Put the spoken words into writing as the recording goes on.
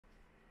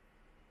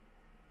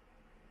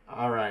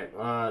All right.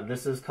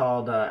 This is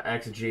called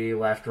XG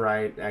Left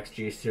Right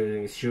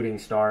XG Shooting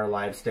Star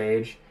Live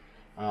Stage.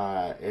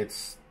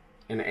 It's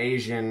an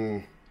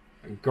Asian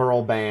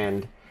girl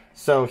band.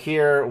 So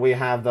here we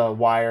have the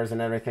wires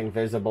and everything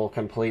visible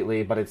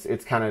completely, but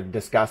it's kind of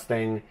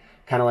disgusting,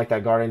 kind of like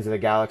that Guardians of the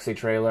Galaxy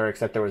trailer,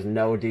 except there was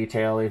no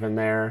detail even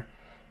there.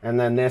 And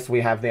then this,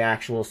 we have the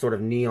actual sort of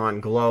neon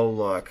glow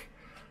look.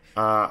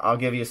 I'll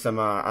give you some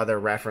other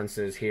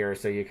references here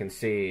so you can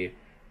see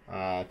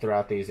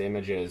throughout these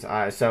images.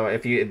 So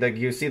if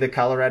you see the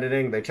color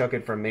editing, they took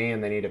it from me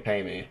and they need to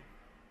pay me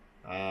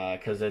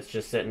because it's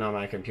just sitting on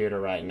my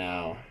computer right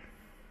now.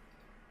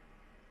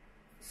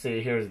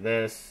 See, here's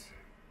this.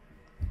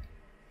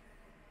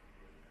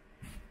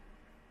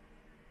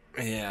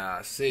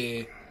 Yeah,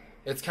 see,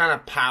 it's kind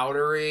of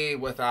powdery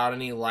without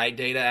any light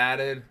data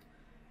added.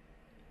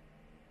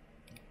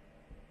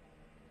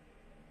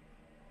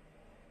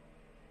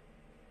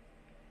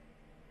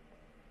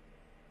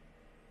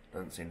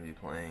 Doesn't seem to be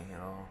playing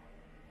at all.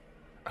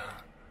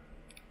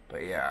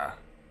 But yeah.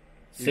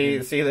 See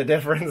the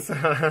difference?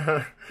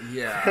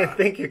 Yeah. I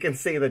think you can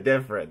see the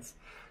difference.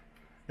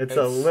 It's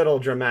a little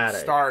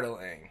dramatic.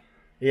 Startling.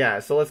 Yeah,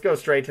 so let's go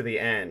straight to the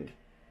end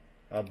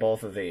of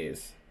both of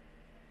these.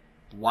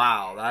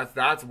 Wow,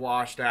 that's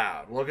washed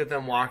out. Look at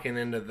them walking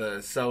into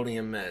the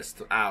sodium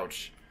mist.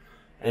 Ouch.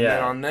 And Yeah.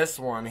 then on this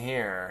one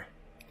here,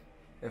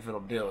 if it'll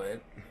do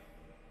it.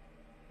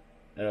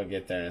 It'll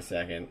get there in a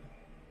second.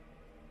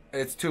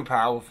 It's too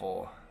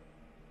powerful.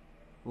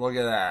 Look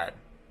at that.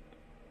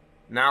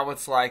 Now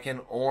it's like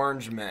an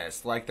orange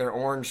mist, like their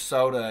orange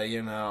soda,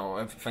 you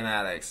know,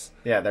 fanatics.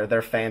 Yeah,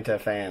 they're Fanta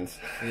fans.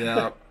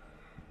 Yep.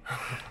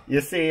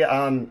 You see,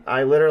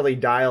 I literally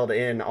dialed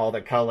in all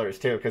the colors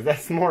too, because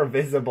that's more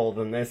visible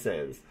than this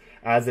is,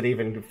 as it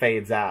even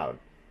fades out.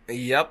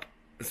 Yep.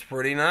 It's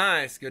pretty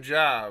nice. Good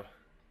job.